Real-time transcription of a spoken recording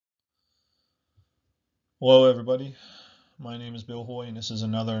Hello, everybody. My name is Bill Hoy, and this is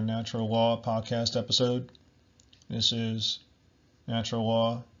another Natural Law podcast episode. This is Natural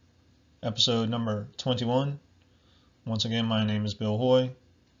Law episode number 21. Once again, my name is Bill Hoy.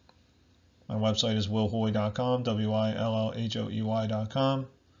 My website is willhoy.com, willhoey.com.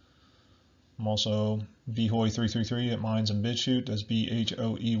 I'm also bhoy333 at Minds and BitChute. That's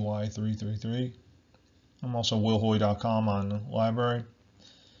BHOEY333. I'm also willhoy.com on the library.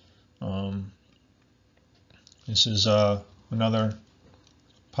 This is another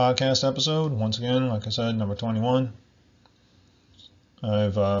podcast episode. Once again, like I said, number 21.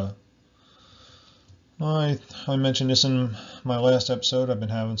 I mentioned this in my last episode. I've been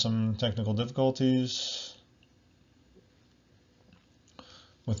having some technical difficulties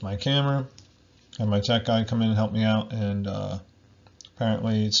with my camera. Had my tech guy come in and help me out, and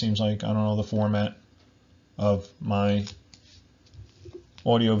apparently it seems like, I don't know, the format of my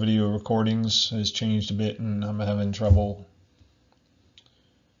audio video recordings has changed a bit, and I'm having trouble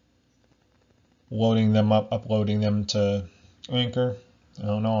loading them up, uploading them to Anchor. I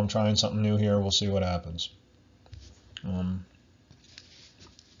don't know, I'm trying something new here. We'll see what happens.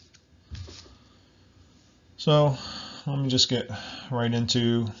 So let me just get right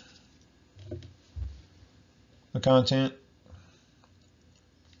into the content.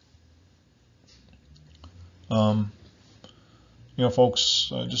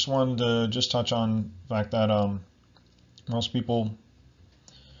 Folks, I just wanted to just touch on the fact that most people,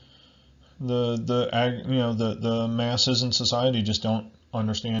 the masses in society just don't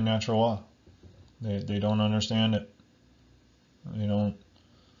understand natural law. They don't understand it. They don't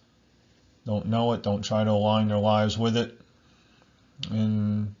know it. Don't try to align their lives with it.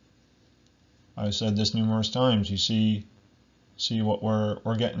 And I've said this numerous times. You see what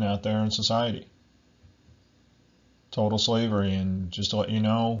we're getting out there in society. Total slavery. And just to let you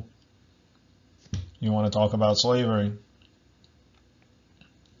know, you want to talk about slavery.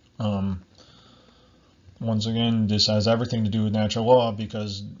 Once again, this has everything to do with natural law,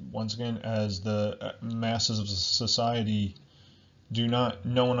 because once again, as the masses of society do not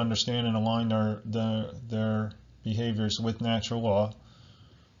know and understand and align their behaviors with natural law,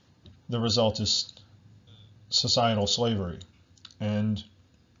 the result is societal slavery. And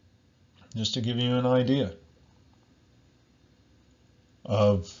just to give you an idea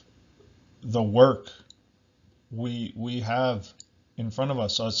of the work we have in front of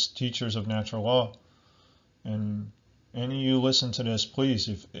us teachers of natural law, and any of you listen to this, please,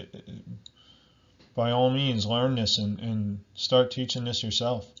 if by all means, learn this and start teaching this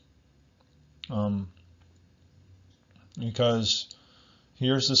yourself. Because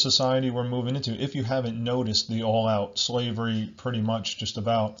here's the society we're moving into. If you haven't noticed the all-out slavery pretty much just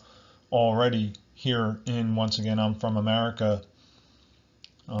about already here in, once again, I'm from America,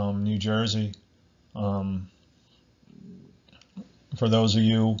 New Jersey. For those of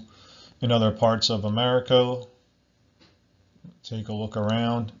you in other parts of America, take a look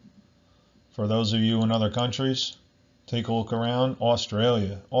around. For those of you in other countries, take a look around.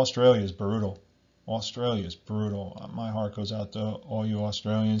 Australia is brutal. Australia is brutal. My heart goes out to all you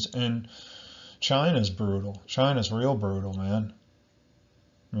Australians. And China's brutal. China's real brutal, man.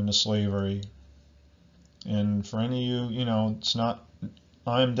 I mean, the slavery. And for any of you, it's not,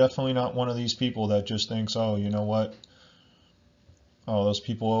 I'm definitely not one of these people that just thinks, oh, you know what? Oh, those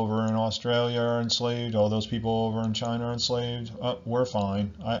people over in Australia are enslaved. Oh, those people over in China are enslaved. We're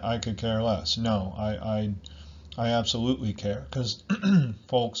fine. I could care less. No, I absolutely care. Because,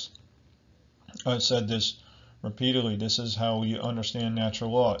 folks, I've said this repeatedly. This is how we understand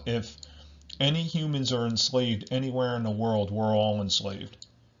natural law. If any humans are enslaved anywhere in the world, we're all enslaved.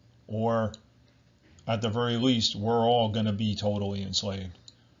 Or, at the very least, we're all going to be totally enslaved.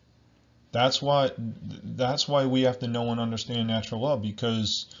 That's why we have to know and understand natural law,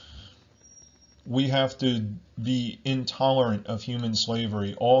 because we have to be intolerant of human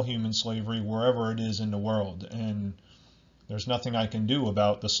slavery, all human slavery, wherever it is in the world. And there's nothing I can do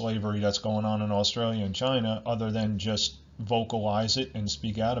about the slavery that's going on in Australia and China other than just vocalize it and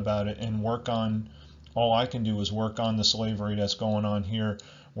speak out about it and work on, all I can do is work on the slavery that's going on here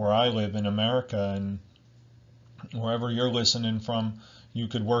where I live in America. And wherever you're listening from, you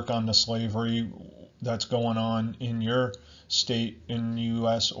could work on the slavery that's going on in your state, in the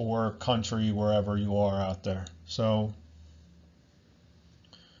U.S. or country, wherever you are out there. So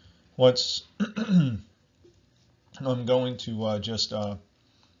I'm going to just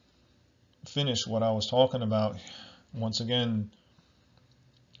finish what I was talking about. Once again,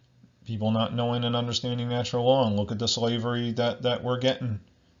 people not knowing and understanding natural law, and look at the slavery that we're getting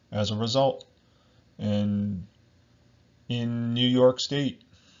as a result. And in New York State,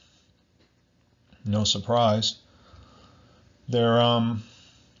 No surprise. They're,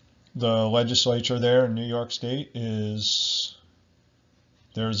 the legislature there in New York State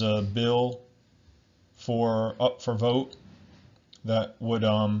there's a bill up for vote that would,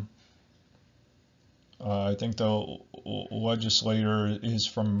 I think the legislator is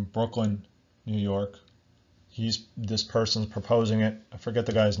from Brooklyn, New York. This person's proposing it. I forget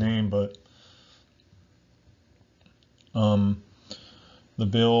the guy's name, but the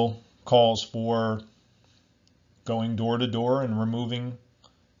bill calls for going door to door and removing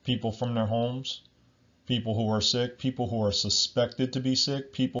people from their homes, people who are sick, people who are suspected to be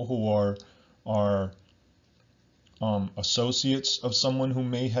sick, people who are associates of someone who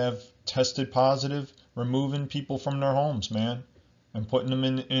may have tested positive, removing people from their homes, man, and putting them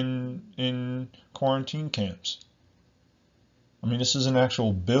in quarantine camps. I mean, this is an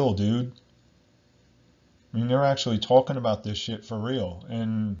actual bill, dude. I mean, they're actually talking about this shit for real.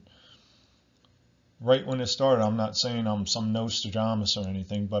 And right when it started, I'm not saying I'm some Nostradamus or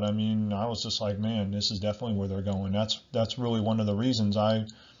anything, but I mean, I was just like, man, this is definitely where they're going. That's really one of the reasons I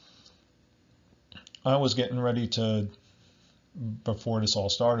was getting ready to, before this all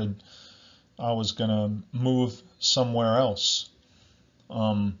started, I was gonna move somewhere else,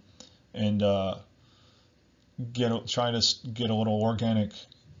 and try to get a little organic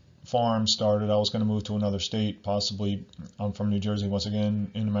farm started. I was going to move to another state, possibly. I'm from New Jersey once again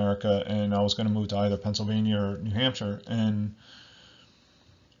in America, and I was going to move to either Pennsylvania or New Hampshire. And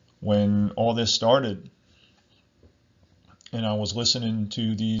when all this started, and I was listening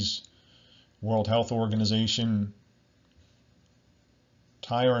to these World Health Organization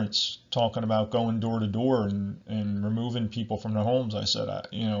tyrants talking about going door to door and removing people from their homes, I said,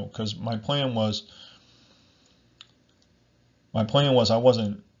 because my plan was I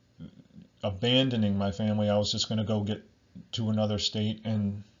wasn't abandoning my family. I was just going to go get to another state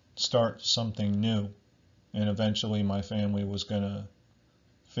and start something new. And eventually my family was going to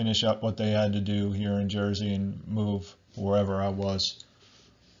finish up what they had to do here in Jersey and move wherever I was.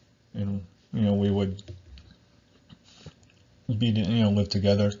 And, we would live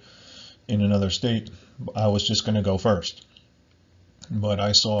together in another state. I was just going to go first. But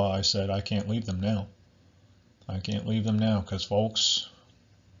I said, I can't leave them now. I can't leave them now because, folks,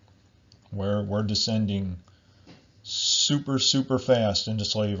 we're descending super fast into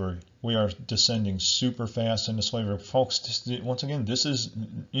slavery. We are descending super fast into slavery, folks. Once again, this is,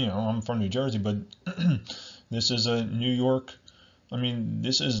 I'm from New Jersey, but this is a New York. I mean,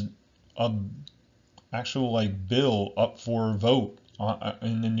 this is a actual bill up for vote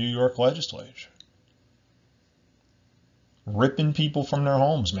in the New York legislature, ripping people from their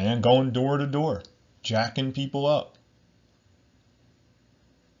homes, man, going door to door, jacking people up.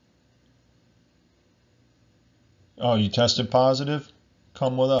 Oh, you tested positive?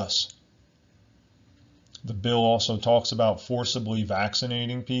 Come with us. The bill also talks about forcibly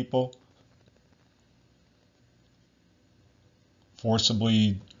vaccinating people.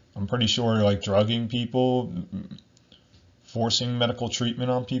 Forcibly, I'm pretty sure, drugging people, forcing medical treatment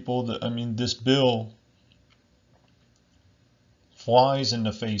on people. I mean, this bill flies in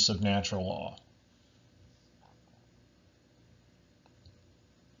the face of natural law.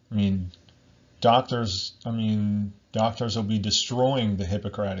 I mean, doctors will be destroying the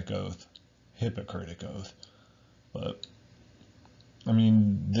Hippocratic Oath. But, I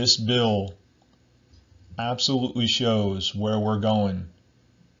mean, this bill absolutely shows where we're going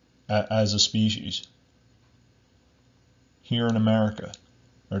as a species. Here in America,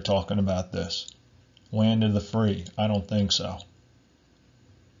 they're talking about this. Land of the free. I don't think so.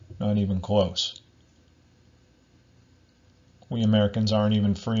 Not even close. We Americans aren't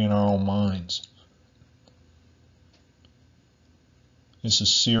even free in our own minds. This is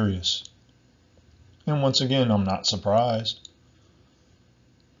serious. And once again, I'm not surprised.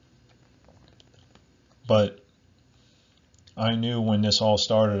 But I knew when this all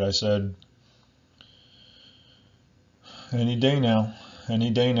started, I said, any day now,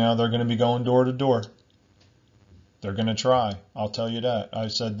 they're going to be going door to door. They're going to try. I'll tell you that. I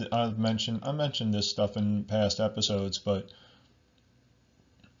mentioned this stuff in past episodes, but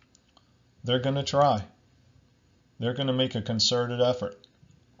they're going to try. They're going to make a concerted effort.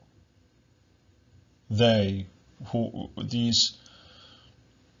 These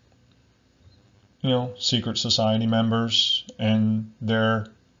secret society members and their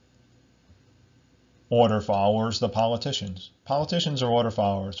order followers, the politicians. Politicians are order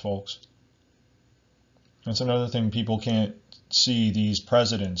followers, folks. That's another thing people can't see. These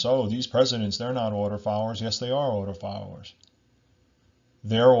presidents, they're not order followers. Yes, they are order followers.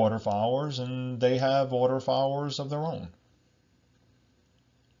 They're order followers, and they have order followers of their own.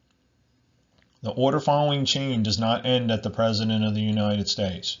 The order following chain does not end at the President of the United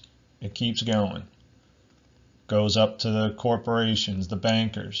States. It keeps going. Goes up to the corporations, the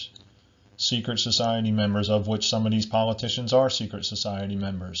bankers, secret society members, of which some of these politicians are secret society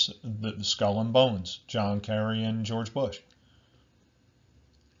members. The Skull and Bones, John Kerry and George Bush.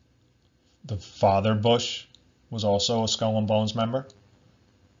 The father Bush was also a Skull and Bones member.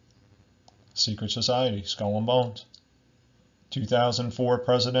 Secret society, Skull and Bones. 2004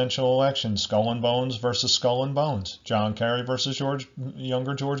 presidential election, Skull and Bones versus Skull and Bones. John Kerry versus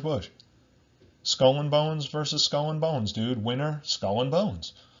younger George Bush. Skull and Bones versus Skull and Bones, dude. Winner, Skull and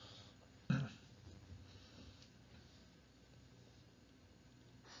Bones.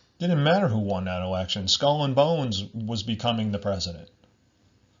 Didn't matter who won that election. Skull and Bones was becoming the president.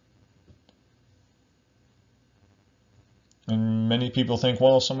 And many people think,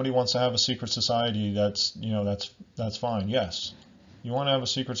 well, if somebody wants to have a secret society, that's fine. Yes, you want to have a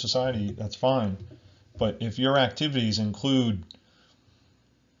secret society, that's fine. But if your activities include,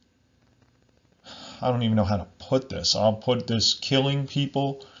 I don't even know how to put this. I'll put this: killing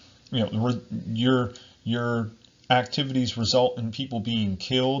people. Your activities result in people being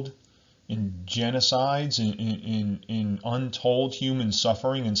killed, in genocides, in untold human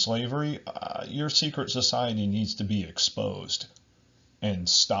suffering and slavery. Your secret society needs to be exposed and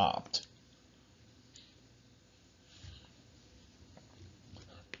stopped.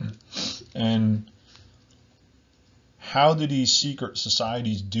 And how do these secret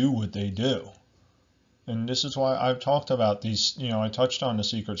societies do what they do? And this is why I've talked about these, I touched on the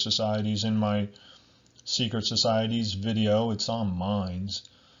secret societies in my secret societies video. It's on Minds.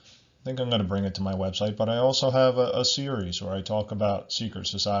 I think I'm going to bring it to my website, but I also have a series where I talk about secret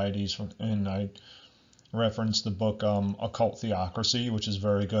societies, and I reference the book Occult Theocracy, which is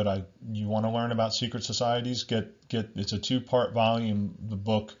very good. You want to learn about secret societies? It's a 2-part volume, the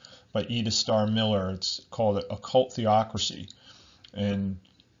book by Edith Starr Miller. It's called Occult Theocracy. And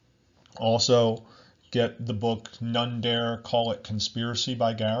also get the book None Dare Call It Conspiracy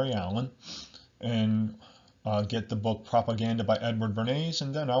by Gary Allen, and get the book Propaganda by Edward Bernays.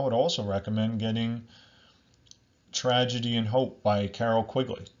 And then I would also recommend getting Tragedy and Hope by Carol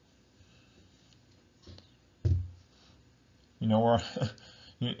Quigley. You know where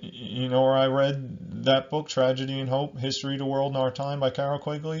I read that book, Tragedy and Hope, History of the World in Our Time by Carol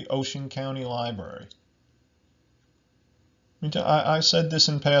Quigley? Ocean County Library. I said this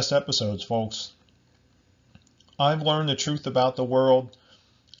in past episodes, folks. I've learned the truth about the world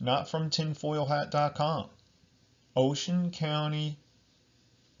not from tinfoilhat.com. Ocean County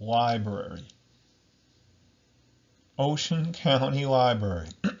Library. Ocean County Library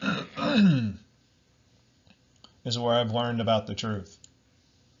is where I've learned about the truth.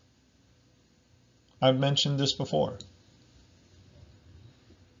 I've mentioned this before.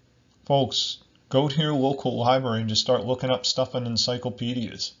 Folks, go to your local library and just start looking up stuff in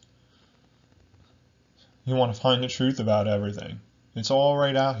encyclopedias. You want to find the truth about everything. It's all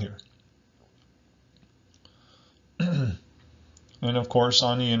right out here. And of course,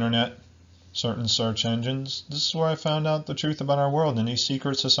 on the internet, certain search engines, this is where I found out the truth about our world. And these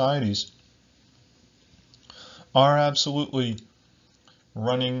secret societies are absolutely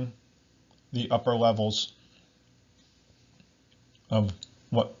running the upper levels of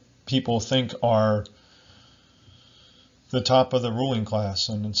what people think are the top of the ruling class,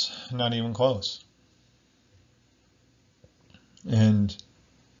 and it's not even close. And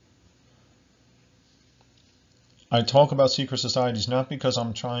I talk about secret societies not because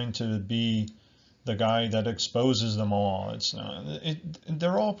I'm trying to be the guy that exposes them all. It's not.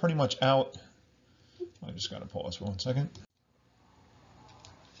 They're all pretty much out. I just got to pause for 1 second.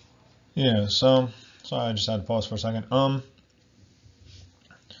 Yeah, so sorry, I just had to pause for a second.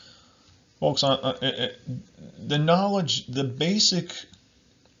 Folks, the knowledge, the basic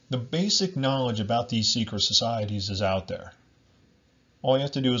knowledge about these secret societies is out there. All you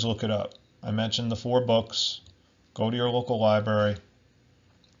have to do is look it up. I mentioned the 4 books. Go to your local library.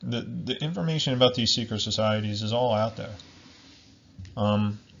 The information about these secret societies is all out there.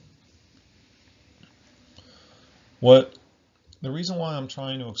 The reason why I'm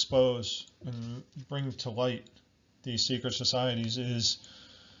trying to expose and bring to light these secret societies is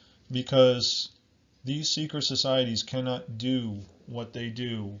because these secret societies cannot do what they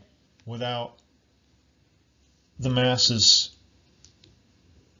do without the masses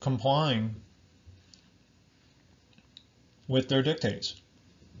complying with their dictates.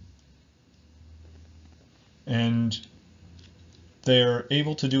 And they're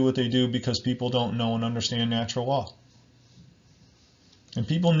able to do what they do because people don't know and understand natural law. And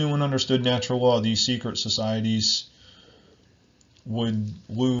people knew and understood natural law, these secret societies would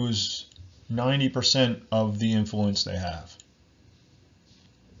lose 90% of the influence they have.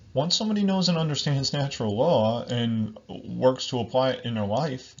 Once somebody knows and understands natural law and works to apply it in their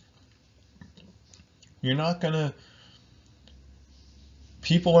life,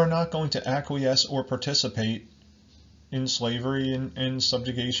 people are not going to acquiesce or participate in slavery and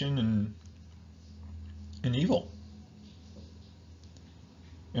subjugation and evil.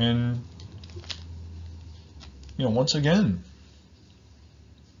 And, once again,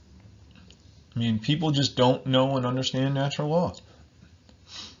 people just don't know and understand natural law.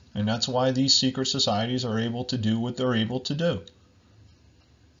 And that's why these secret societies are able to do what they're able to do.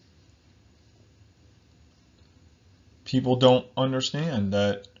 People don't understand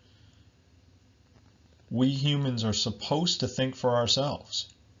that we humans are supposed to think for ourselves.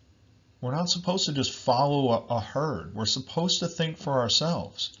 We're not supposed to just follow a herd. We're supposed to think for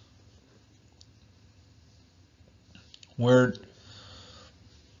ourselves. We're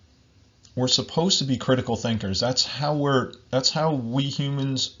supposed to be critical thinkers. That's how we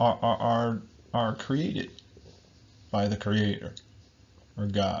humans are created by the Creator or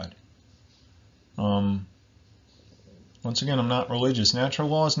God. Once again, I'm not religious. Natural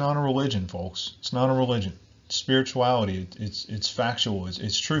law is not a religion, folks. It's not a religion. It's spirituality. It's factual.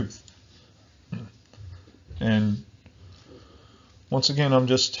 It's truth. And once again, I'm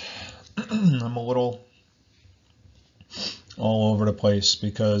a little all over the place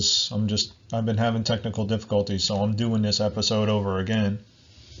because I've been having technical difficulties, so I'm doing this episode over again.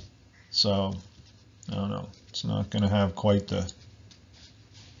 So, I don't know. It's not going to have quite a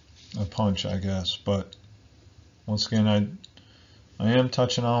punch, I guess. But once again, I am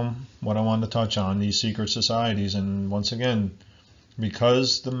touching on what I wanted to touch on, these secret societies. And once again,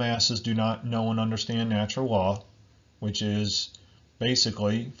 because the masses do not know and understand natural law, which is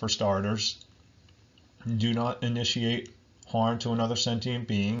basically, for starters, do not initiate harm to another sentient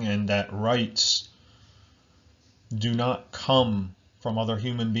being, and that rights do not come from other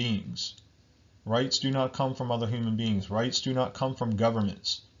human beings. Rights do not come from other human beings. Rights do not come from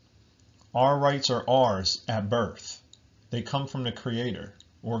governments. Our rights are ours at birth. They come from the Creator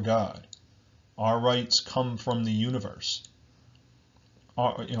or God. Our rights come from the universe.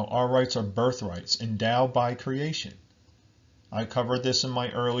 Our rights are birthrights endowed by creation. I covered this in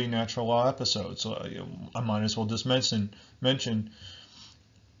my early natural law episodes, so I might as well just mention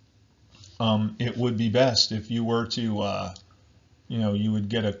it would be best if you were to, you would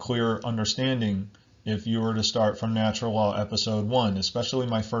get a clearer understanding if you were to start from Natural Law Episode 1, especially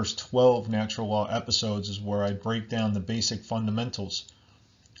my first 12 Natural Law episodes is where I break down the basic fundamentals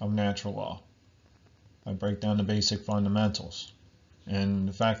of natural law. I break down the basic fundamentals. And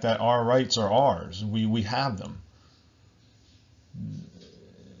the fact that our rights are ours, we have them.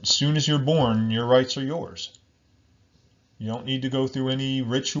 As soon as you're born, your rights are yours. You don't need to go through any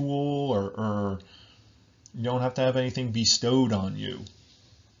ritual or you don't have to have anything bestowed on you.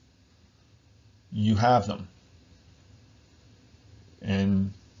 You have them.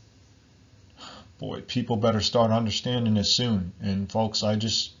 And boy, people better start understanding this soon. And folks, I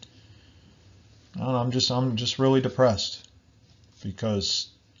don't know, I'm just really depressed because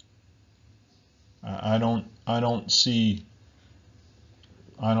I don't see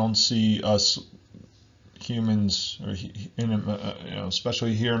us humans, or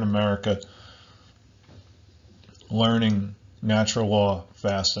especially here in America, learning natural law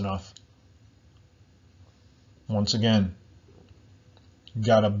fast enough. Once again,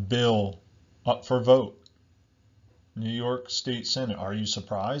 got a bill up for vote. New York State Senate. Are you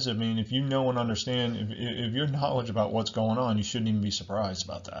surprised? I mean, if you know and understand, if your knowledge about what's going on, you shouldn't even be surprised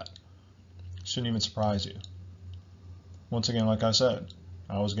about that. It shouldn't even surprise you. Once again, like I said,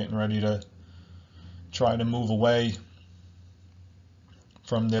 I was getting ready to try to move away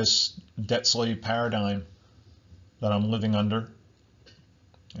from this debt slave paradigm that I'm living under,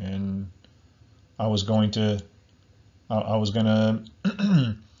 and I was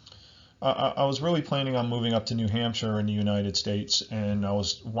really planning on moving up to New Hampshire in the United States, and I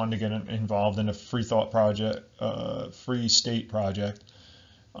was wanting to get involved in a free thought project, free state project,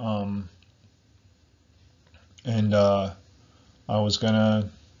 and I was gonna,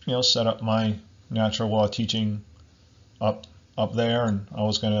 set up my natural law teaching up there, and I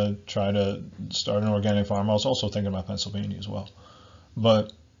was gonna try to start an organic farm. I was also thinking about Pennsylvania as well,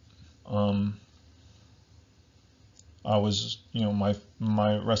 but I was, my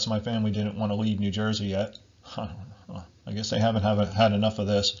rest of my family didn't want to leave New Jersey yet. I guess they haven't had enough of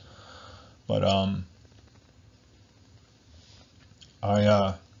this, but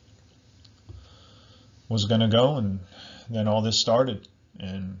I was gonna go, and then all this started,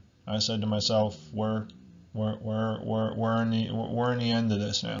 and I said to myself, we're in the end of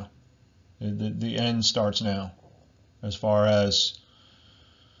this now. The end starts now, as far as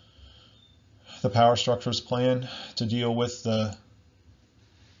the power structures plan to deal with the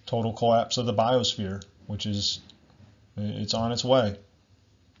total collapse of the biosphere, which is, it's on its way.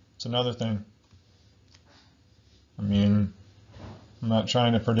 It's another thing. I mean, I'm not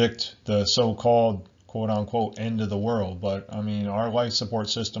trying to predict the so-called quote-unquote end of the world, but I mean, our life support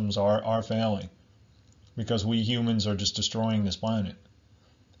systems are failing because we humans are just destroying this planet.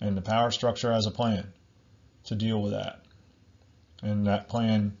 And the power structure has a plan to deal with that. And that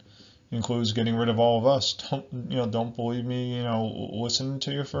plan includes getting rid of all of us. Don't believe me, listen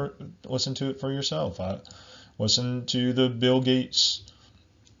to it for yourself. Listen to the Bill Gates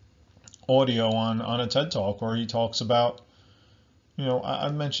audio on a TED Talk where he talks about,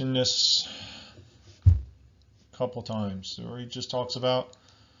 I've mentioned this a couple times, where he just talks about,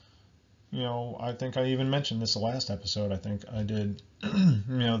 I think I even mentioned this the last episode. I think I did,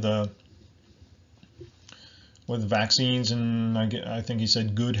 with vaccines, and I think he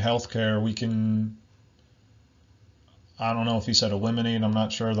said good healthcare, we can, I don't know if he said eliminate, I'm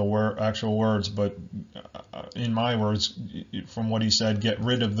not sure the actual words, but in my words, from what he said, get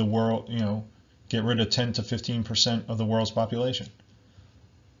rid of the world, get rid of 10 to 15% of the world's population.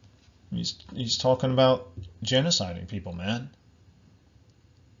 He's talking about genociding people, man.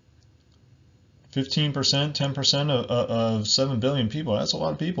 15%, 10% of 7 billion people, that's a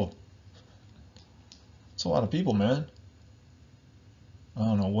lot of people. It's a lot of people, man. I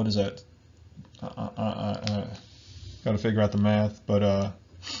don't know, what is that? I got to figure out the math, but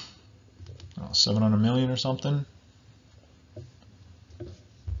 700 million or something.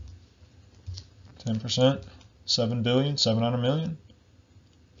 10%, 7 billion, 700 million.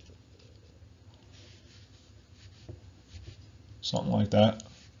 Something like that.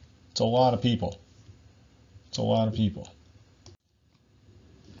 It's a lot of people. It's a lot of people.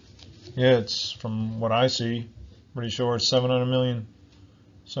 Yeah, it's, from what I see, pretty sure it's 700 million.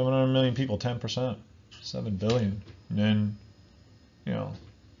 700 million people, 10%. 7 billion. And then,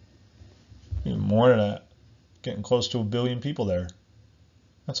 even more than that. Getting close to 1 billion people there.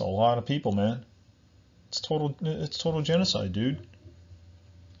 That's a lot of people, man. It's total genocide, dude.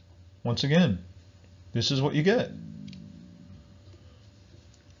 Once again, this is what you get.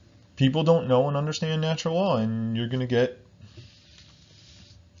 People don't know and understand natural law, and you're going to get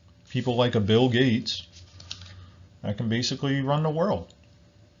people like a Bill Gates that can basically run the world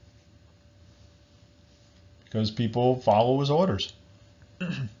because people follow his orders.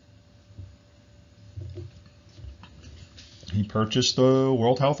 He purchased the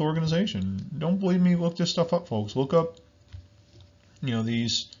World Health Organization. Don't believe me? Look this stuff up, folks. Look up,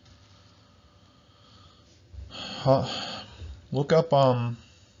 these. Look up.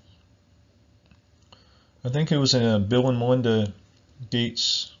 I think it was in a Bill and Melinda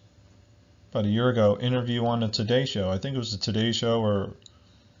Gates about a year ago interview on the Today Show. I think it was the Today Show or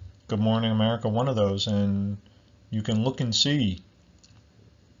Good Morning America, one of those, and you can look and see.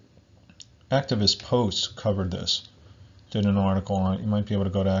 Activist Post covered this, did an article on it. You might be able to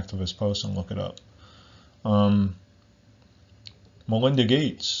go to Activist Post and look it up. Melinda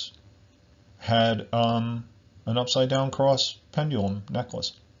Gates had an upside down cross pendulum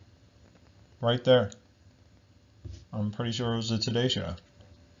necklace right there. I'm pretty sure it was the Today Show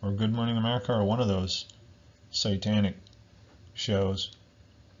or Good Morning America or one of those satanic shows.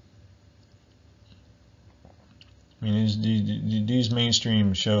 I mean, these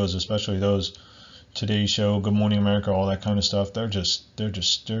mainstream shows, especially those Today Show, Good Morning America, all that kind of stuff, they're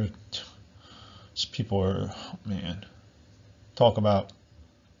people are, man, talk about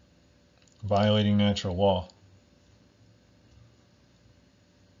violating natural law.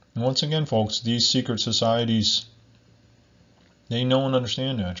 And once again, folks, these secret societies, they know and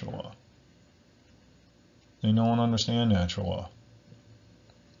understand natural law. They know and understand natural law.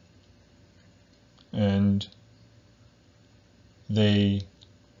 And they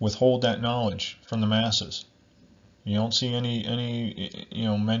withhold that knowledge from the masses. You don't see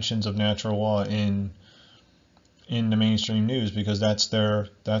any mentions of natural law in the mainstream news because that's their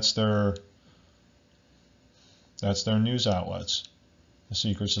news outlets, the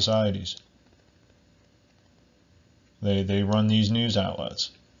secret societies. They run these news outlets,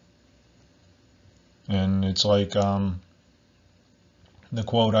 and it's like the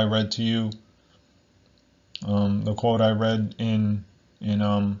quote I read to you. The quote I read in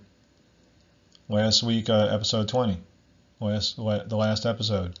last week, episode 20, the last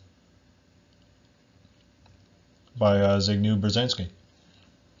episode by Zygmunt Brzezinski.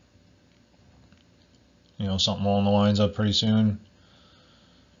 Something along the lines of pretty soon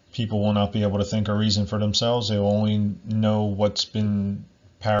people will not be able to think or reason for themselves. They will only know what's been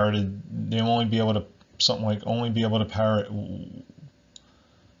parroted they only be able to something like only be able to parrot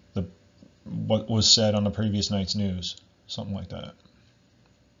the what was said on the previous night's news, something like that.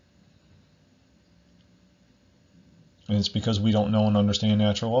 And it's because we don't know and understand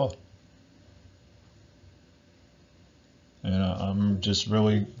natural law. And I'm just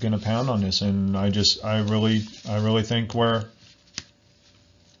really gonna pound on this, and I really think we're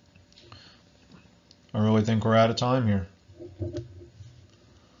out of time here.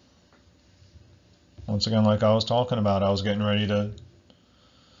 Once again, like I was talking about, I was getting ready to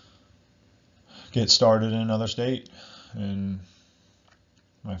get started in another state, and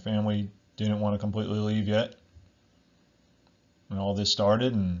my family didn't want to completely leave yet. And all this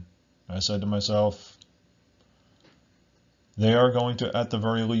started, and I said to myself, they are going to, at the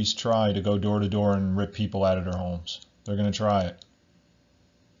very least, try to go door to door and rip people out of their homes. They're going to try it.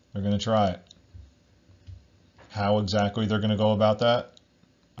 They're going to try it. How exactly they're going to go about that,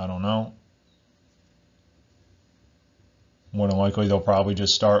 I don't know. More than likely, they'll probably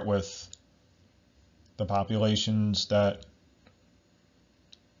just start with the populations that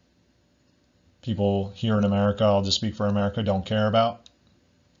people here in America, I'll just speak for America, don't care about.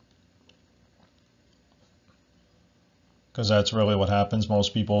 Because that's really what happens.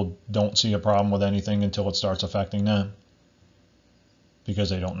 Most people don't see a problem with anything until it starts affecting them. Because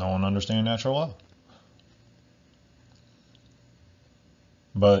they don't know and understand natural law.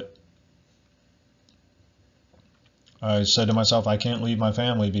 But I said to myself, I can't leave my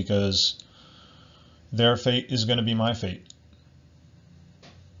family because their fate is going to be my fate.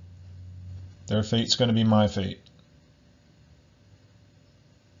 Their fate's going to be my fate.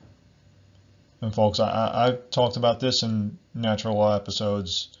 And folks, I've talked about this in natural law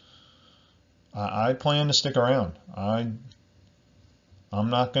episodes. I plan to stick around. I'm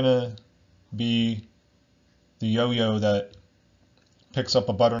not going to be the yo-yo that picks up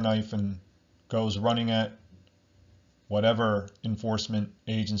a butter knife and goes running at whatever enforcement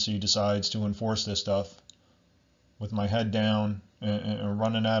agency decides to enforce this stuff with my head down and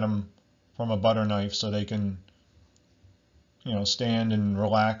running at them from a butter knife so they can, stand and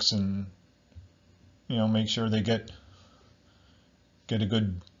relax and, make sure they get a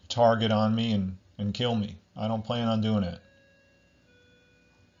good target on me and kill me. I don't plan on doing it.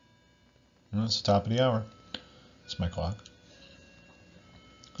 Well, it's the top of the hour. It's my clock.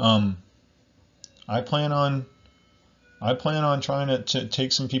 I plan on trying to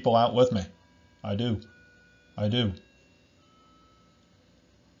take some people out with me. I do. I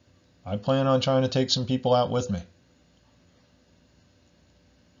plan on trying to take some people out with me.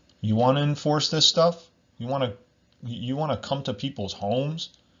 You want to enforce this stuff? You want to come to people's homes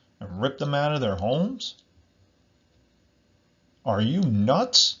and rip them out of their homes? Are you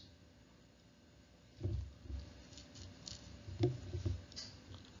nuts? You're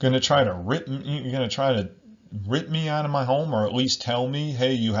gonna try to rip me out of my home, or at least tell me,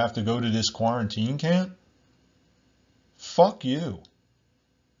 hey, you have to go to this quarantine camp? Fuck you.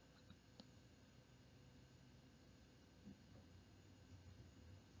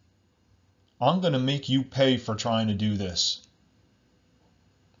 I'm going to make you pay for trying to do this.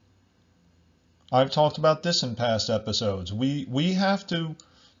 I've talked about this in past episodes. We have to...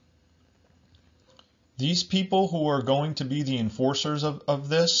 These people who are going to be the enforcers of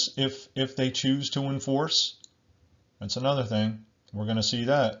this, if they choose to enforce, that's another thing. We're going to see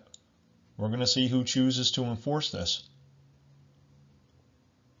that. We're going to see who chooses to enforce this.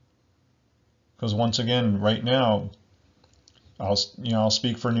 Because once again, right now, I'll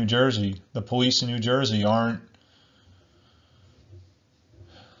speak for New Jersey. The police in New Jersey aren't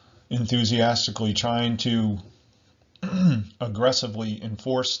enthusiastically trying to aggressively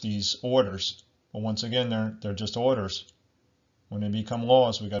enforce these orders. But once again, they're just orders. When they become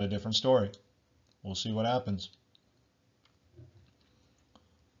laws, we got a different story. We'll see what happens.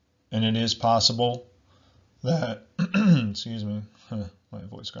 And it is possible that, excuse me, my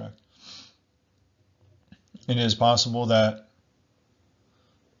voice cracked. It is possible that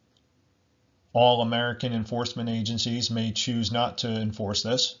all American enforcement agencies may choose not to enforce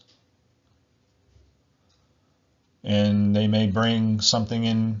this. And they may bring something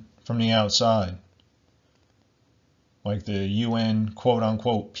in from the outside. Like the UN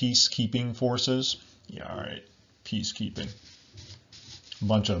quote-unquote peacekeeping forces. Yeah, alright, peacekeeping. A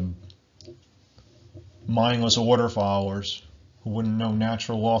bunch of mindless order followers who wouldn't know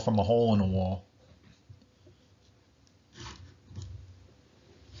natural law from a hole in a wall.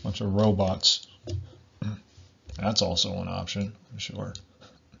 Bunch of robots. That's also an option, I'm sure.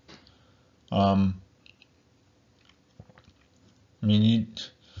 I mean,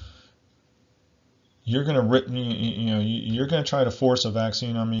 You're going to rip me, you're going to try to force a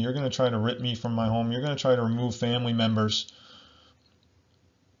vaccine on me. You're going to try to rip me from my home. You're going to try to remove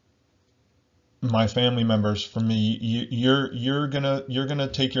my family members from me. You're going to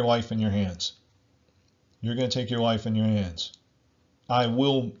take your life in your hands. You're going to take your life in your hands. I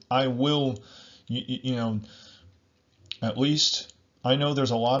will, at least I know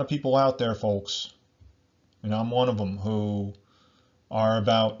there's a lot of people out there, folks, and I'm one of them, who are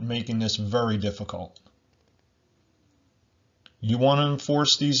about making this very difficult. You want to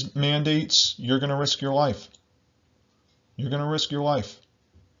enforce these mandates, you're going to risk your life. You're going to risk your life.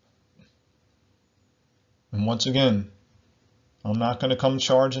 And once again, I'm not going to come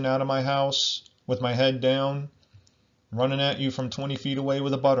charging out of my house with my head down, running at you from 20 feet away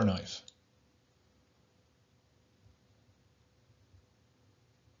with a butter knife.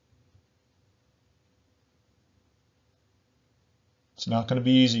 It's not going to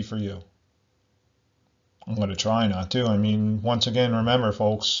be easy for you. I'm going to try not to. I mean, once again, remember,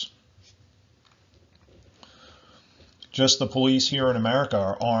 folks, just the police here in America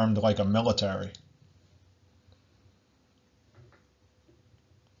are armed like a military.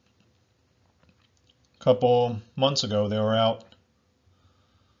 A couple months ago, they were out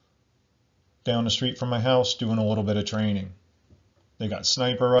down the street from my house doing a little bit of training. They got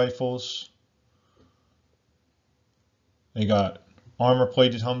sniper rifles. They got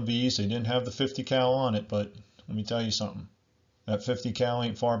armor-plated Humvees. They didn't have the 50 cal on it, but let me tell you something. That 50 cal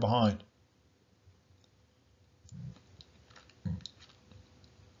ain't far behind.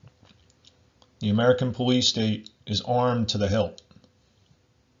 The American police state is armed to the hilt.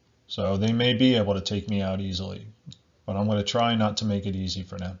 So they may be able to take me out easily, but I'm going to try not to make it easy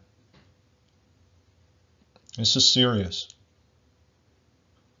for them. This is serious.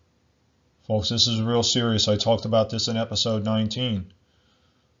 Folks, this is real serious. I talked about this in episode 19,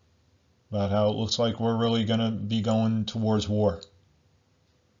 about how it looks like we're really going to be going towards war.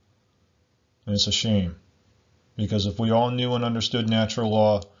 And it's a shame, because if we all knew and understood natural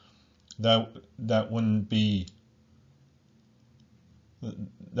law, that wouldn't be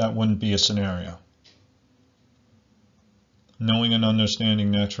a scenario. Knowing and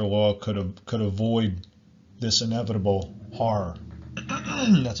understanding natural law could avoid this inevitable horror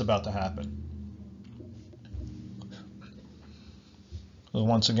that's about to happen. So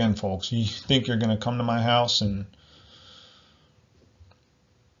once again, folks, you think you're going to come to my house and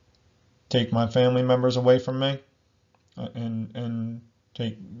take my family members away from me, and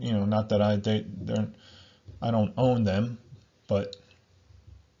take, not that I don't own them, but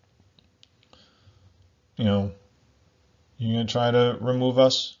you're going to try to remove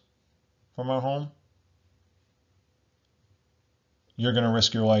us from our home? You're going to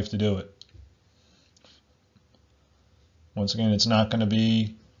risk your life to do it. Once again, it's not going to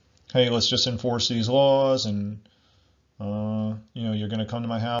be, hey, let's just enforce these laws, and you're going to come to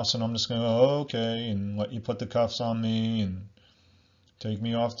my house and I'm just going to go, okay, and let you put the cuffs on me and take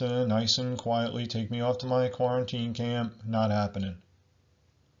me off to, nice and quietly, take me off to my quarantine camp. Not happening.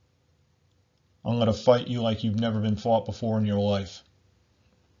 I'm going to fight you like you've never been fought before in your life.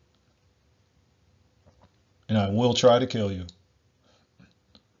 And I will try to kill you.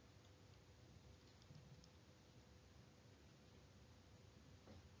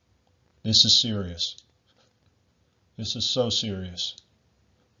 This is serious. This is so serious.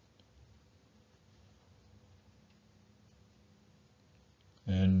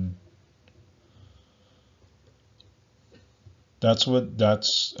 And that's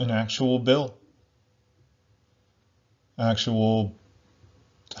an actual bill. Actual,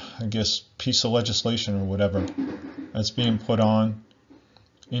 I guess, piece of legislation or whatever that's being put on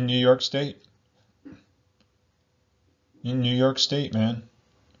in New York State. In New York State, man.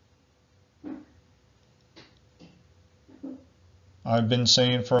 I've been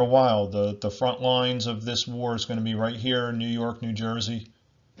saying for a while, the front lines of this war is going to be right here in New York, New Jersey,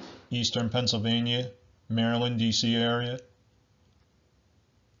 Eastern Pennsylvania, Maryland, D.C. area.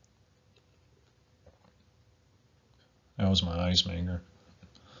 That was my ice maker.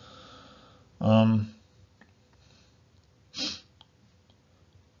 Let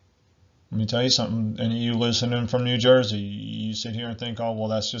me tell you something. Any of you listening from New Jersey, you sit here and think, oh, well,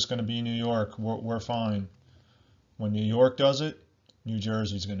 that's just going to be New York. We're fine. When New York does it, New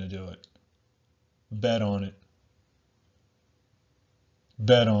Jersey's going to do it. Bet on it.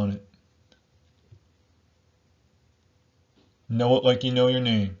 Bet on it. Know it like you know your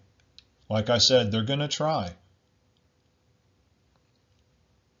name. Like I said, they're going to try.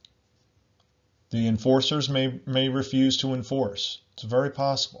 The enforcers may refuse to enforce. It's very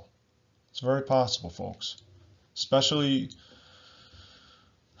possible. It's very possible, folks. Especially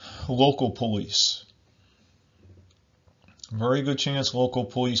local police. very good chance local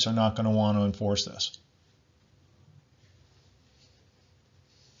police are not going to want to enforce this.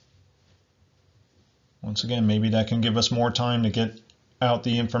 Once again, maybe that can give us more time to get out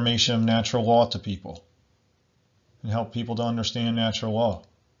the information of natural law to people and help people to understand natural law.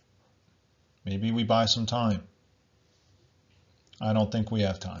 Maybe we buy some time. I don't think we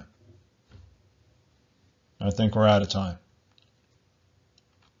have time. I think we're out of time.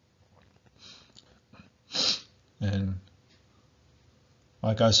 And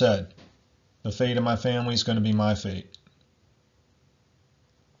like I said, the fate of my family is going to be my fate.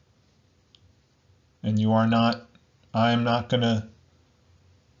 And you are not, I am not going to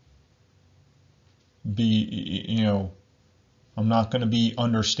be, I'm not going to be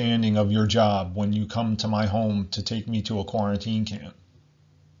understanding of your job when you come to my home to take me to a quarantine camp.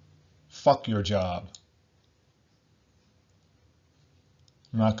 Fuck your job.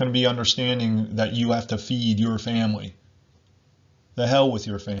 I'm not going to be understanding that you have to feed your family. The hell with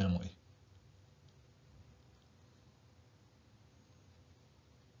your family.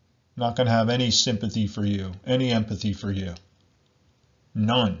 I'm not going to have any sympathy for you, any empathy for you.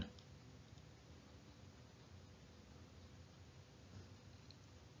 None.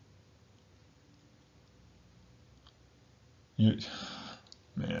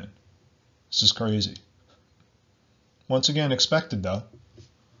 Man, this is crazy. Once again, expected though.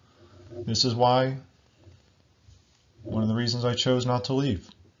 This is why, one of the reasons I chose not to leave.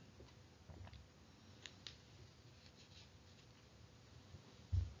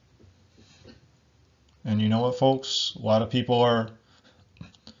 And you know what, folks? A lot of people are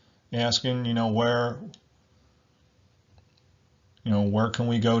asking, where can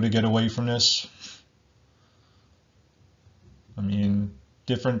we go to get away from this? I mean,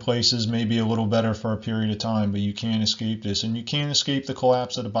 different places may be a little better for a period of time, but you can't escape this, and you can't escape the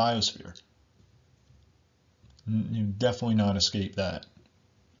collapse of the biosphere. You definitely not escape that.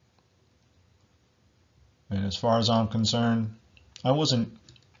 And as far as I'm concerned, my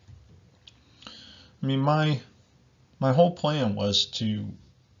whole plan was to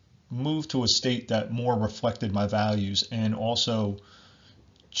move to a state that more reflected my values and also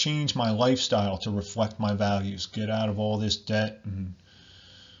change my lifestyle to reflect my values, get out of all this debt and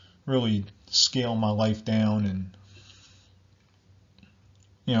really scale my life down and,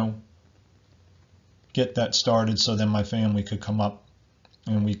 get that started so then my family could come up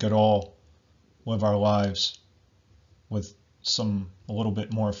and we could all live our lives with a little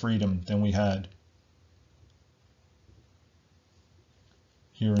bit more freedom than we had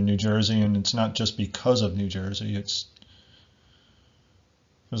here in New Jersey. And it's not just because of New Jersey, there's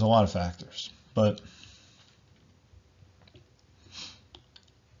a lot of factors. But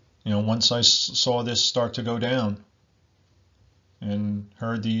once I saw this start to go down and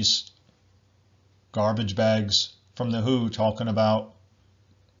heard these garbage bags from the WHO talking about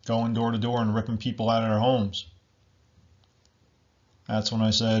going door to door and ripping people out of their homes, that's when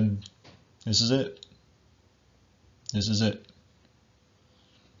I said, this is it. This is it.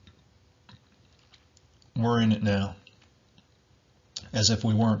 We're in it now. As if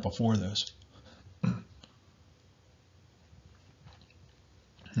we weren't before this. And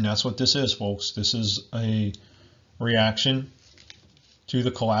that's what this is, folks. This is a reaction to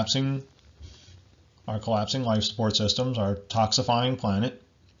the collapsing life support systems, our toxifying planet.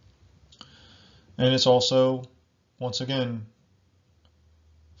 And it's also, once again,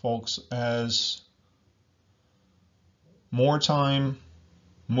 folks, as more time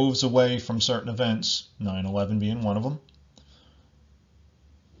moves away from certain events, 9/11 being one of them,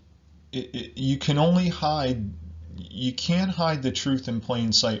 you can't hide the truth in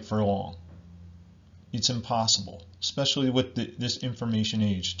plain sight for long. It's impossible, especially with this information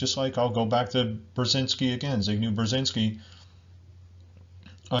age. Just like I'll go back to Brzezinski again, Zbigniew Brzezinski.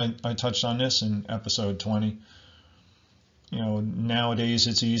 I touched on this in episode 20. Nowadays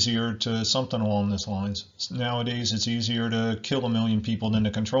it's easier to, something along these lines. Nowadays it's easier to kill 1 million people than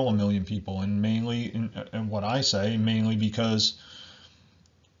to control 1 million people. And mainly, and what I say, mainly because,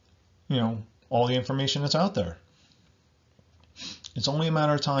 all the information that's out there. It's only a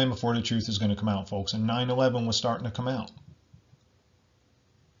matter of time before the truth is going to come out, folks. And 9/11 was starting to come out.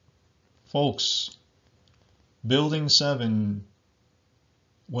 Folks, Building 7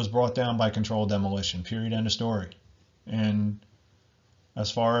 was brought down by controlled demolition. Period. End of story. And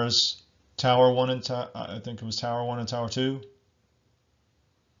as far as Tower 1 and I think it was Tower 1 and Tower 2,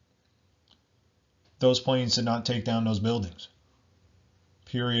 those planes did not take down those buildings.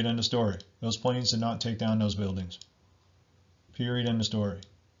 Period. End of story. Those planes did not take down those buildings. Period. End of story.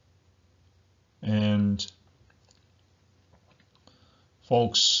 And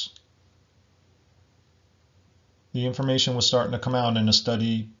folks, the information was starting to come out in a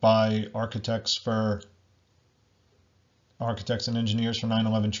study by architects and engineers for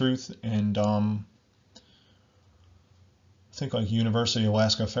 9/11 Truth, and I think like University of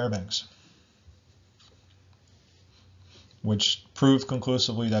Alaska Fairbanks, which proved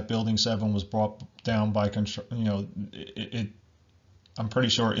conclusively that Building 7 was brought down by, I'm pretty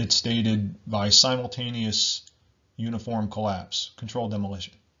sure it stated by simultaneous uniform collapse, controlled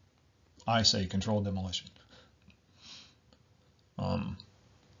demolition. I say controlled demolition.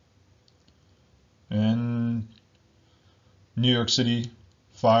 And New York City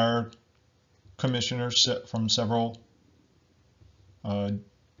fire commissioners from several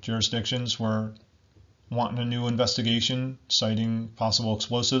jurisdictions were wanting a new investigation, citing possible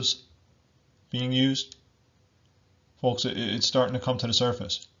explosives being used. Folks, it's starting to come to the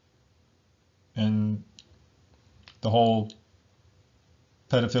surface. And the whole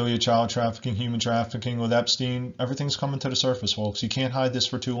pedophilia, child trafficking, human trafficking with Epstein, everything's coming to the surface, folks. You can't hide this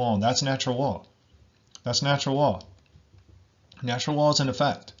for too long. That's natural law. That's natural law. Natural law is in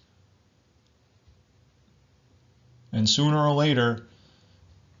effect. And sooner or later,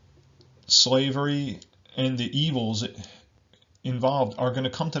 slavery and the evils involved are going to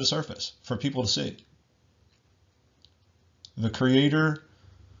come to the surface for people to see. The Creator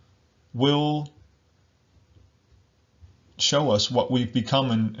will show us what we've become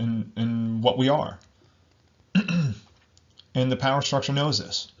and what we are. And the power structure knows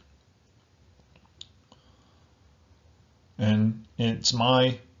this. And it's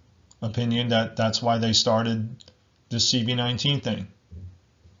my opinion that that's why they started this CV-19 thing.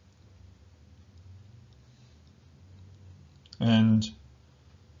 And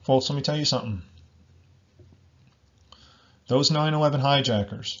folks, let me tell you something. Those 9/11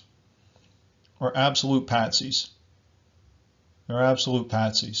 hijackers are absolute patsies. They're absolute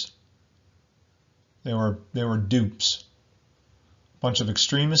patsies. They were dupes. A bunch of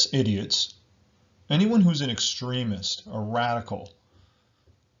extremist idiots. Anyone who's an extremist, a radical,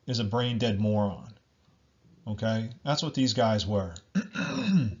 is a brain dead moron. Okay? That's what these guys were.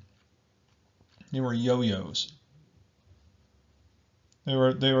 They were yo-yos. They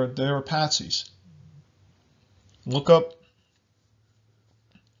were patsies. Look up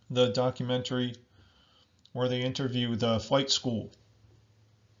the documentary where they interview the flight school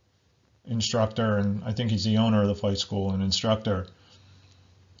instructor, and I think he's the owner of the flight school, and instructor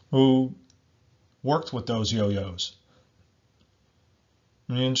who worked with those yo-yos.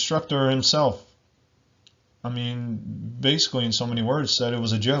 And the instructor himself, I mean, basically in so many words, said it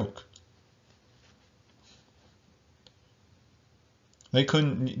was a joke. They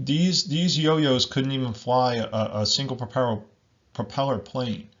couldn't, these yo-yos couldn't even fly a single propeller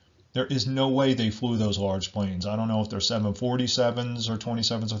plane. There is no way they flew those large planes. I don't know if they're 747s or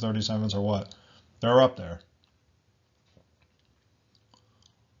 27s or 37s or what. They're up there.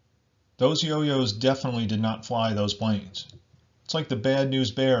 Those yo-yos definitely did not fly those planes. It's like the Bad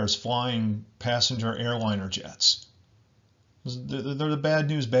News Bears flying passenger airliner jets. They're the Bad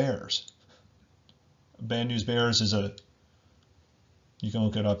News Bears. Bad News Bears is you can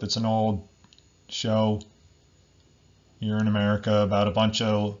look it up. It's an old show here in America about a bunch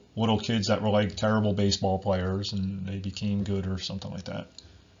of little kids that were like terrible baseball players and they became good or something like that.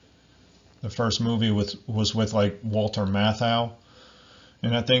 The first movie was with like Walter Matthau,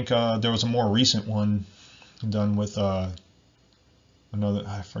 and I think there was a more recent one done with another,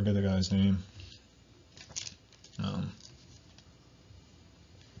 I forget the guy's name.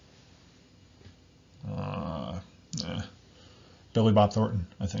 Billy Bob Thornton,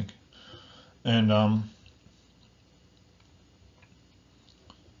 I think. And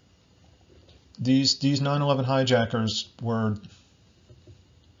these 9/11 hijackers were,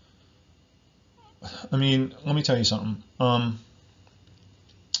 I mean, let me tell you something.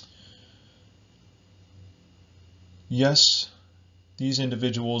 Yes, these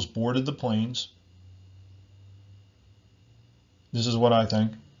individuals boarded the planes. This is what I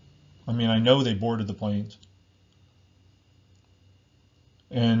think. I mean, I know they boarded the planes.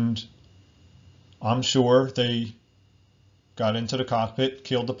 And I'm sure they got into the cockpit,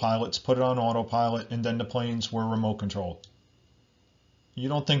 killed the pilots, put it on autopilot, and then the planes were remote controlled. You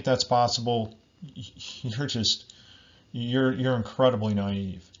don't think that's possible? You're incredibly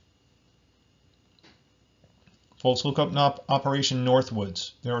naive. Folks, look up Operation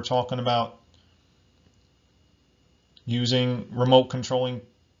Northwoods. They were talking about using remote controlling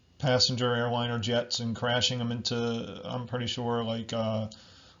passenger airliner jets and crashing them into, I'm pretty sure, like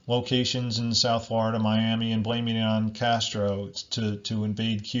locations in South Florida, Miami, and blaming it on Castro to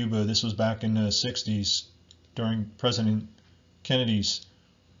invade Cuba. This was back in the 60s during President Kennedy's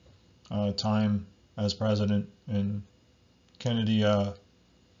time as president, and Kennedy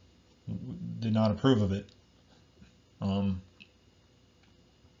did not approve of it.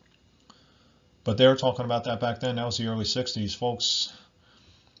 But they were talking about that back then. That was the early 60s, folks.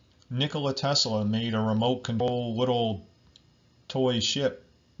 Nikola Tesla made a remote control little toy ship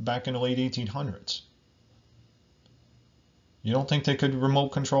back in the late 1800s. You don't think they could remote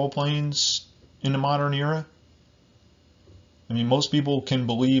control planes in the modern era? I mean, most people can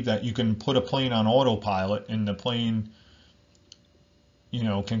believe that you can put a plane on autopilot and the plane, you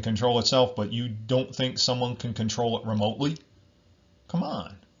know, can control itself, but you don't think someone can control it remotely? Come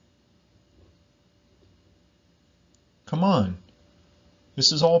on. Come on.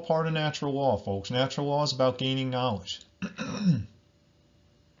 This is all part of natural law, folks. Natural law is about gaining knowledge.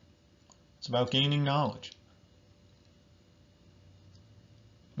 It's about gaining knowledge.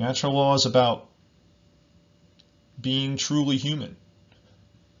 Natural law is about being truly human,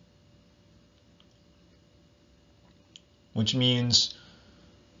 which means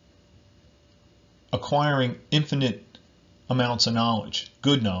acquiring infinite amounts of knowledge,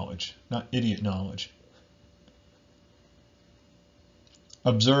 good knowledge, not idiot knowledge.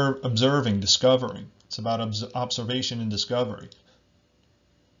 Observing, discovering. It's about observation and discovery.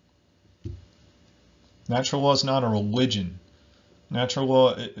 Natural law is not a religion. Natural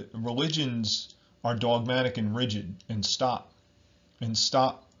law, religions are dogmatic and rigid and stop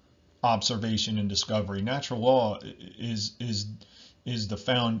observation and discovery. Natural law is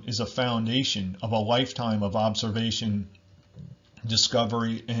a foundation of a lifetime of observation,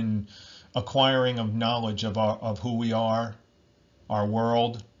 discovery, and acquiring of knowledge of who we are, our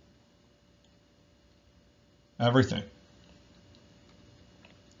world, everything.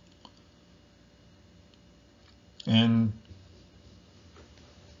 And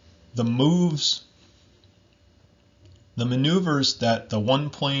the maneuvers that the one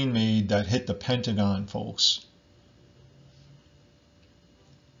plane made that hit the Pentagon, folks,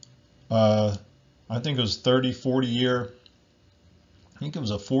 I think it was 40 year, I think it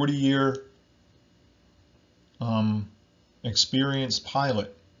was a 40-year experienced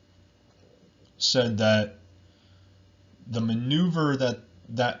pilot said that the maneuver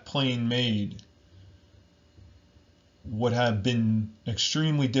that plane made would have been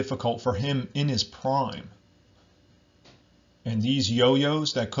extremely difficult for him in his prime. And these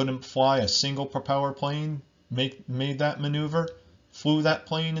yo-yos that couldn't fly a single propeller plane made that maneuver, flew that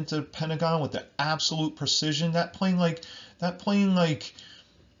plane into the Pentagon with the absolute precision. That plane like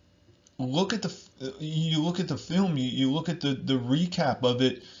look at the film, you look at the recap of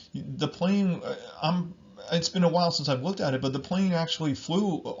it. The plane, it's been a while since I've looked at it, but the plane actually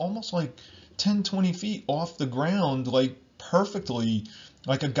flew almost like 10-20 feet off the ground, like perfectly,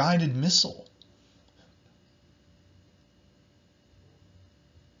 like a guided missile.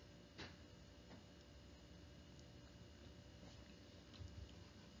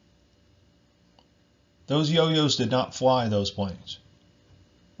 Those yo-yos did not fly those planes.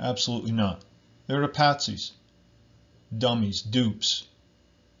 Absolutely not. They're the patsies, dummies, dupes.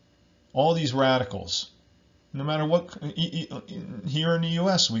 All these radicals. No matter what, here in the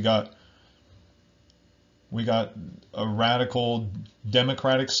U.S. we got a radical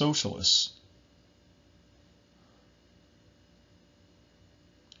democratic socialists.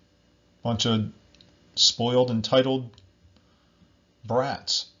 Bunch of spoiled, entitled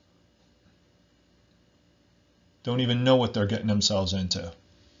brats. Don't even know what they're getting themselves into.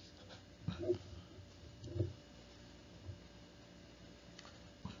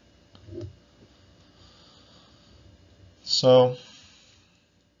 So,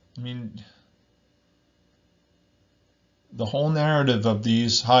 I mean, the whole narrative of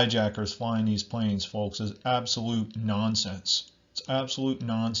these hijackers flying these planes, folks, is absolute nonsense. It's absolute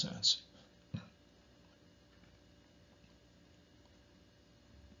nonsense.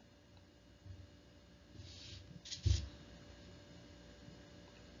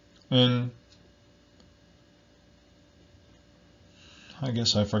 And I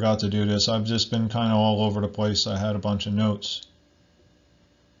guess I forgot to do this. I've just been kind of all over the place. I had a bunch of notes.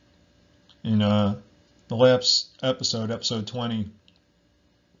 In the last episode, episode 20,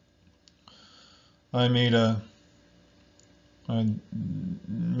 I made an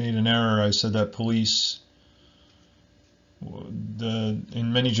error. I said that police,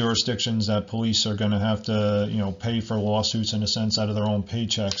 in many jurisdictions, that police are going to have to, pay for lawsuits in a sense out of their own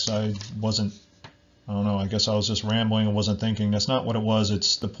paychecks. I don't know, I guess I was just rambling and wasn't thinking. That's not what it was.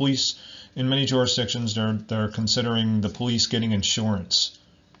 It's the police, in many jurisdictions, they're considering the police getting insurance.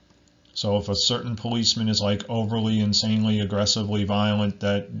 So if a certain policeman is like overly, insanely, aggressively violent,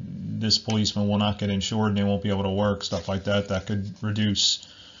 that this policeman will not get insured and they won't be able to work, stuff like that, that could reduce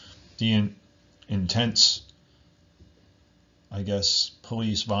the intense, I guess,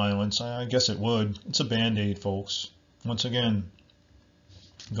 police violence. I guess it would. It's a Band-Aid, folks. Once again,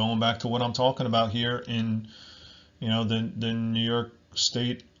 going back to what I'm talking about here in, the New York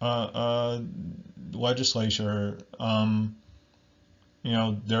State legislature,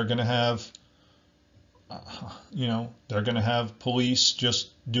 they're going to have, they're going to have police just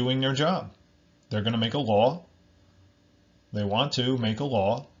doing their job. They're going to make a law. They want to make a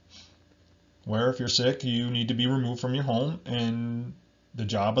law where if you're sick, you need to be removed from your home, and the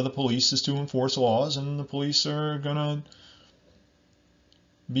job of the police is to enforce laws, and the police are going to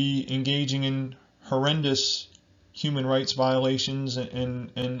be engaging in horrendous human rights violations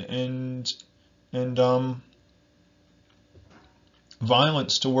and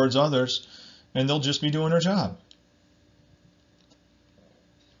violence towards others, and they'll just be doing their job.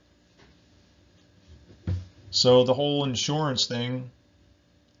 So the whole insurance thing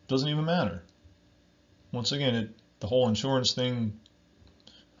doesn't even matter. Once again, the whole insurance thing,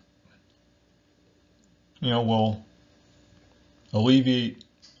 will alleviate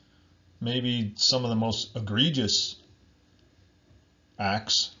maybe some of the most egregious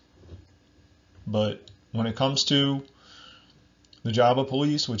acts, but when it comes to the job of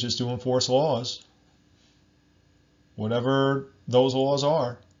police, which is to enforce laws, whatever those laws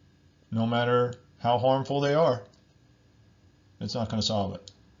are, no matter how harmful they are, it's not going to solve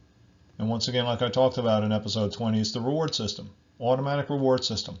it. And once again, like I talked about in episode 20, it's the reward system, automatic reward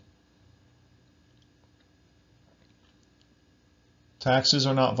system. Taxes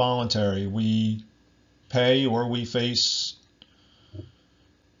are not voluntary. We pay or we face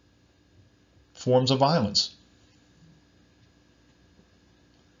forms of violence.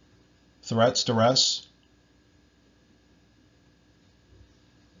 Threats, duress.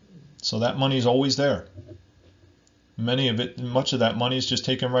 So that money is always there. Much of that money is just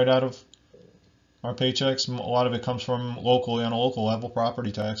taken right out of our paychecks. A lot of it comes from locally, on a local level,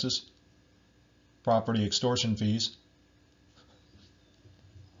 property taxes, property extortion fees.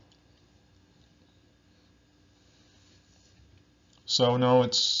 So no,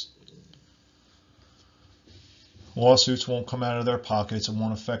 lawsuits won't come out of their pockets. It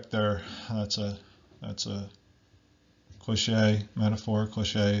won't affect their, that's a cliche, metaphor,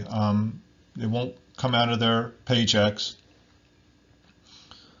 cliche. It won't come out of their paychecks.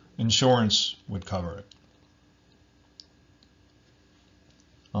 Insurance would cover it.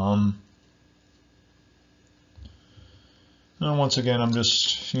 And once again, I'm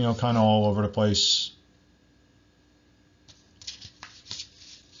just, kind of all over the place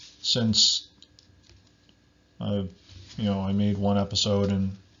since I made one episode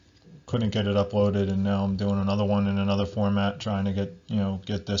and couldn't get it uploaded, and now I'm doing another one in another format, trying to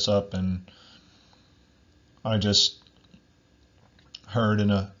get this up. And I just heard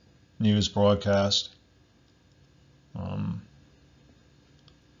in a news broadcast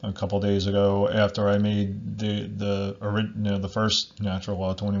a couple days ago, after I made the first Natural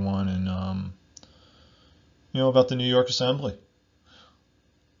Law 21, and about the New York Assembly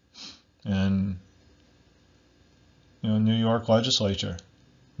and New York legislature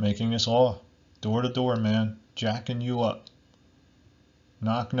making this law, door to door, man, jacking you up,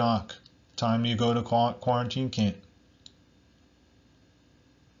 knock knock, time you go to quarantine camp.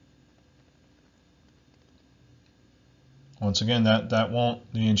 Once again, that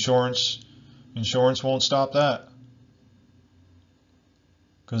won't, the insurance won't stop that,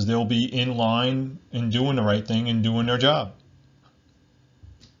 because they'll be in line and doing the right thing and doing their job.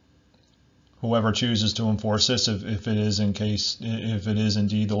 Whoever chooses to enforce this, if it is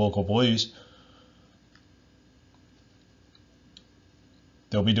indeed the local police,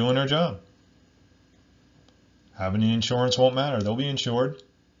 they'll be doing their job. Having the insurance won't matter. They'll be insured.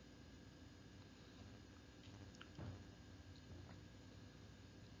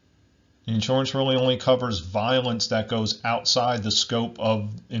 The insurance really only covers violence that goes outside the scope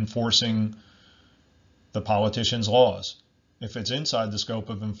of enforcing the politician's laws. If it's inside the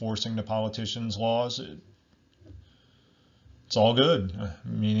scope of enforcing the politician's laws, it's all good.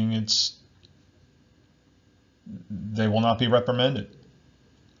 Meaning they will not be reprimanded.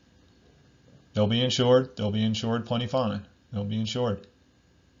 They'll be insured. They'll be insured plenty fine. They'll be insured.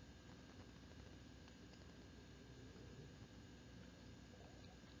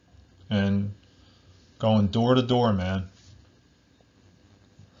 And going door to door, man.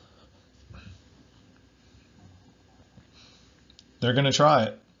 They're going to try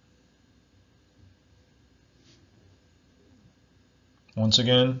it. Once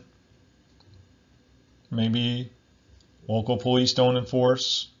again, maybe local police don't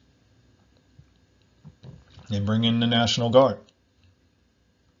enforce. They bring in the National Guard.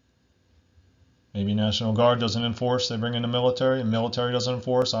 Maybe National Guard doesn't enforce, they bring in the military, and military doesn't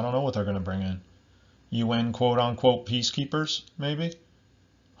enforce, I don't know what they're going to bring in. UN quote unquote peacekeepers, maybe?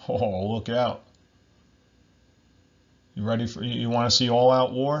 Oh, look out. You ready for, you want to see all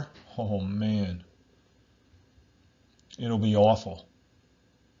out war? Oh man. It'll be awful.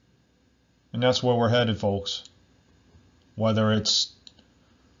 And that's where we're headed, folks. Whether it's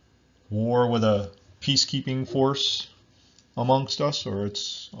war with a peacekeeping force amongst us or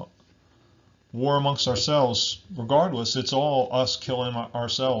it's war amongst ourselves, regardless, it's all us killing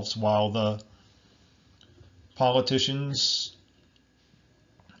ourselves while the politicians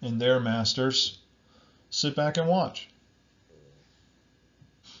and their masters sit back and watch.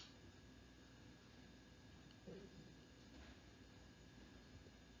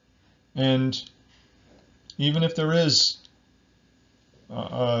 And even if there is,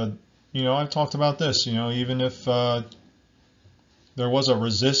 I've talked about this, even if there was a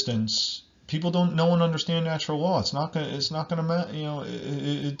resistance, people don't know and understand natural law. It's not gonna matter,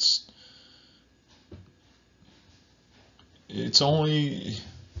 it's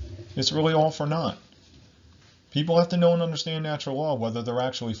really all for naught. People have to know and understand natural law, whether they're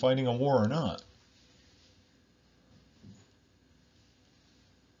actually fighting a war or not.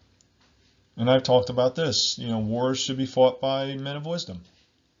 And I've talked about this, wars should be fought by men of wisdom.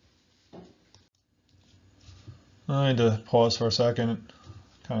 I had to pause for a second.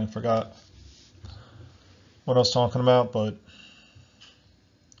 Kind of forgot what I was talking about, but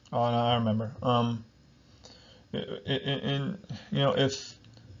oh no, I remember. If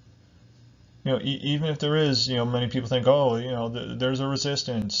even if there is, many people think, oh, there's a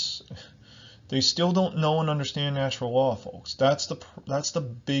resistance. They still don't know and understand natural law, folks. That's the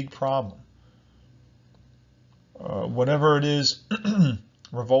big problem. Whatever it is,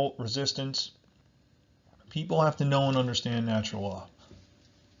 revolt, resistance, people have to know and understand natural law.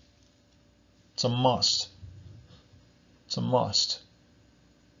 It's a must. It's a must.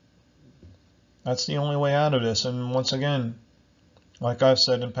 That's the only way out of this. And once again, like I've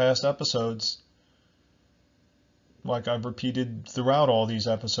said in past episodes, like I've repeated throughout all these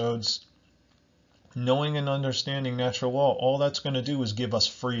episodes, knowing and understanding natural law, all that's going to do is give us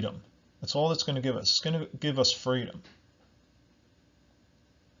freedom. That's all it's going to give us. It's going to give us freedom.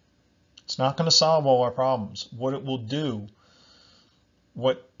 It's not going to solve all our problems. What it will do,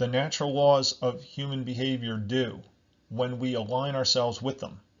 what the natural laws of human behavior do when we align ourselves with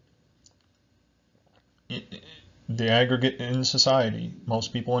them, the aggregate in society,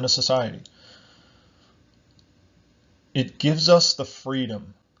 most people in a society, it gives us the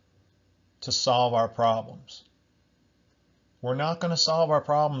freedom to solve our problems. We're not going to solve our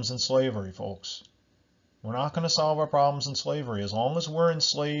problems in slavery, folks. We're not going to solve our problems in slavery. As long as we're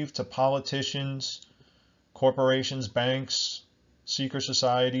enslaved to politicians, corporations, banks, secret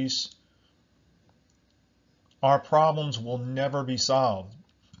societies, our problems will never be solved,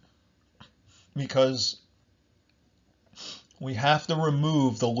 because we have to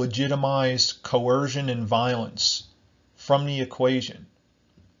remove the legitimized coercion and violence from the equation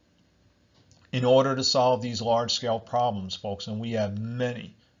in order to solve these large-scale problems, folks. And we have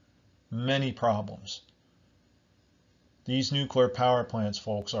many, many problems. These nuclear power plants,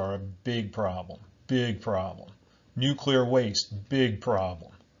 folks, are a big problem. Big problem. Nuclear waste, big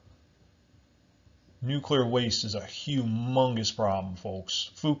problem. Nuclear waste is a humongous problem,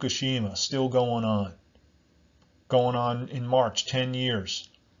 folks. Fukushima, still going on. Going on in March, 10 years.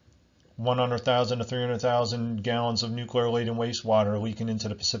 100,000 to 300,000 gallons of nuclear-laden wastewater leaking into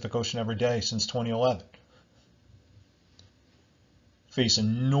the Pacific Ocean every day since 2011. Face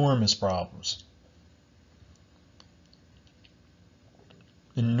enormous problems.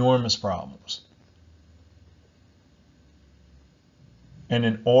 Enormous problems. And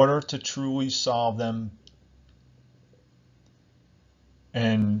in order to truly solve them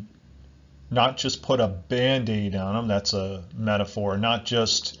and not just put a band-aid on them, that's a metaphor, not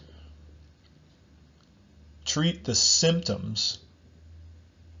just treat the symptoms,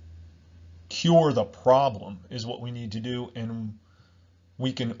 cure the problem is what we need to do. And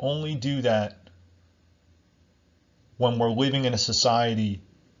we can only do that when we're living in a society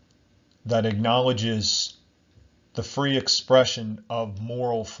that acknowledges the free expression of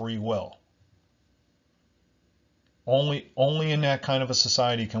moral free will. Only in that kind of a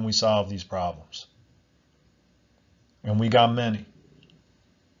society can we solve these problems. And we got many.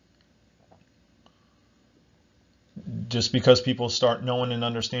 Just because people start knowing and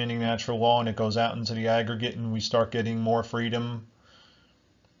understanding natural law and it goes out into the aggregate and we start getting more freedom,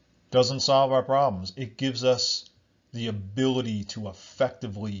 doesn't solve our problems. It gives us the ability to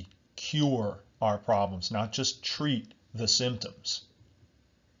effectively cure our problems, not just treat the symptoms.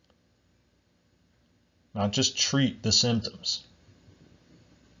 not just treat the symptoms.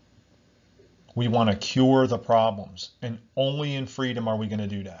 We want to cure the problems, and only in freedom are we going to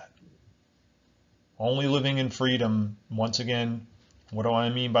do that. Only living in freedom, once again, what do I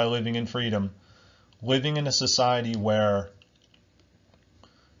mean by living in freedom? Living in a society where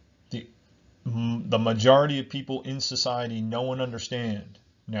the majority of people in society know and understand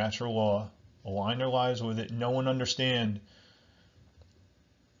natural law, align their lives with it, know and understand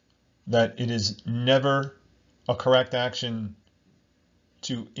that it is never a correct action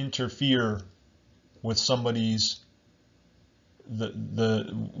to interfere with somebody's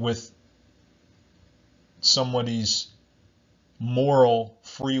moral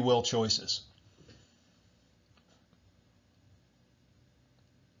free will choices.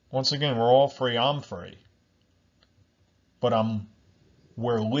 Once again, we're all free. I'm free. But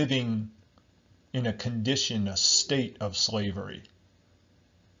we're living in a condition, a state of slavery.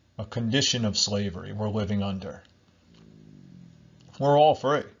 A condition of slavery we're living under. We're all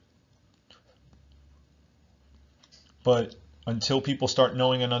free. But until people start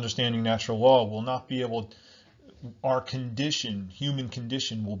knowing and understanding natural law, we'll not be able, our condition, human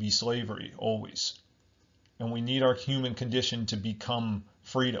condition, will be slavery always. And we need our human condition to become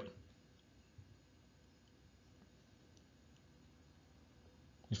freedom.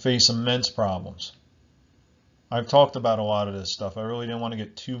 We face immense problems. I've talked about a lot of this stuff. I really didn't want to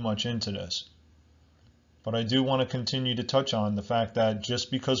get too much into this. But I do want to continue to touch on the fact that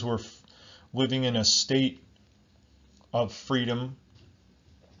just because we're living in a state of freedom,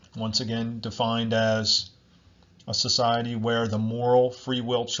 once again defined as a society where the moral free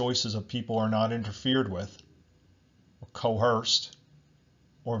will choices of people are not interfered with, or coerced,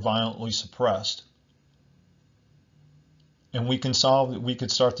 or violently suppressed, and we could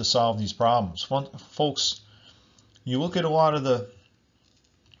start to solve these problems. Folks, you look at a lot of the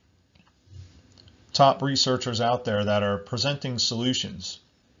top researchers out there that are presenting solutions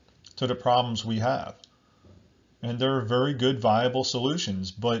to the problems we have. And they're very good, viable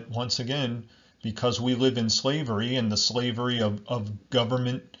solutions. But once again, because we live in slavery and the slavery of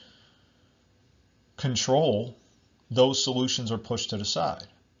government control, those solutions are pushed to the side.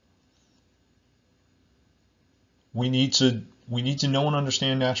 We need to know and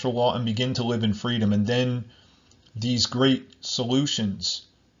understand natural law and begin to live in freedom. And then these great solutions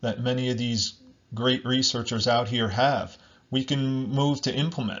that many of these great researchers out here have, we can move to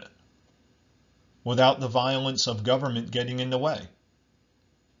implement it without the violence of government getting in the way.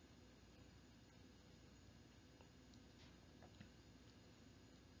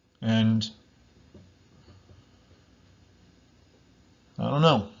 And I don't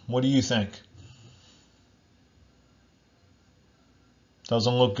know, what do you think?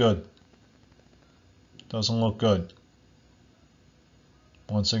 Doesn't look good. Doesn't look good.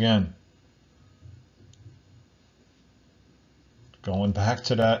 Once again, going back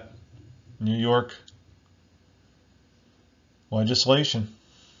to that New York legislation.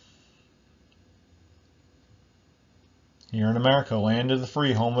 Here in America, land of the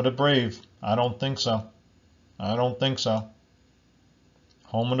free, home of the brave. I don't think so. I don't think so.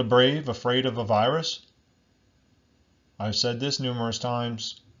 Home of the brave, afraid of a virus? I've said this numerous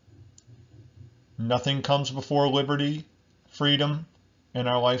times. Nothing comes before liberty, freedom, and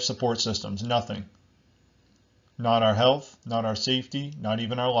our life support systems. Nothing. Not our health, not our safety, not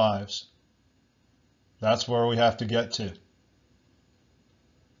even our lives. That's where we have to get to.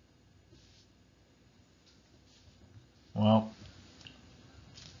 Well,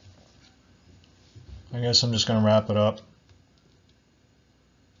 I guess I'm just going to wrap it up.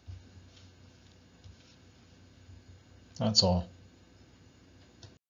 That's all.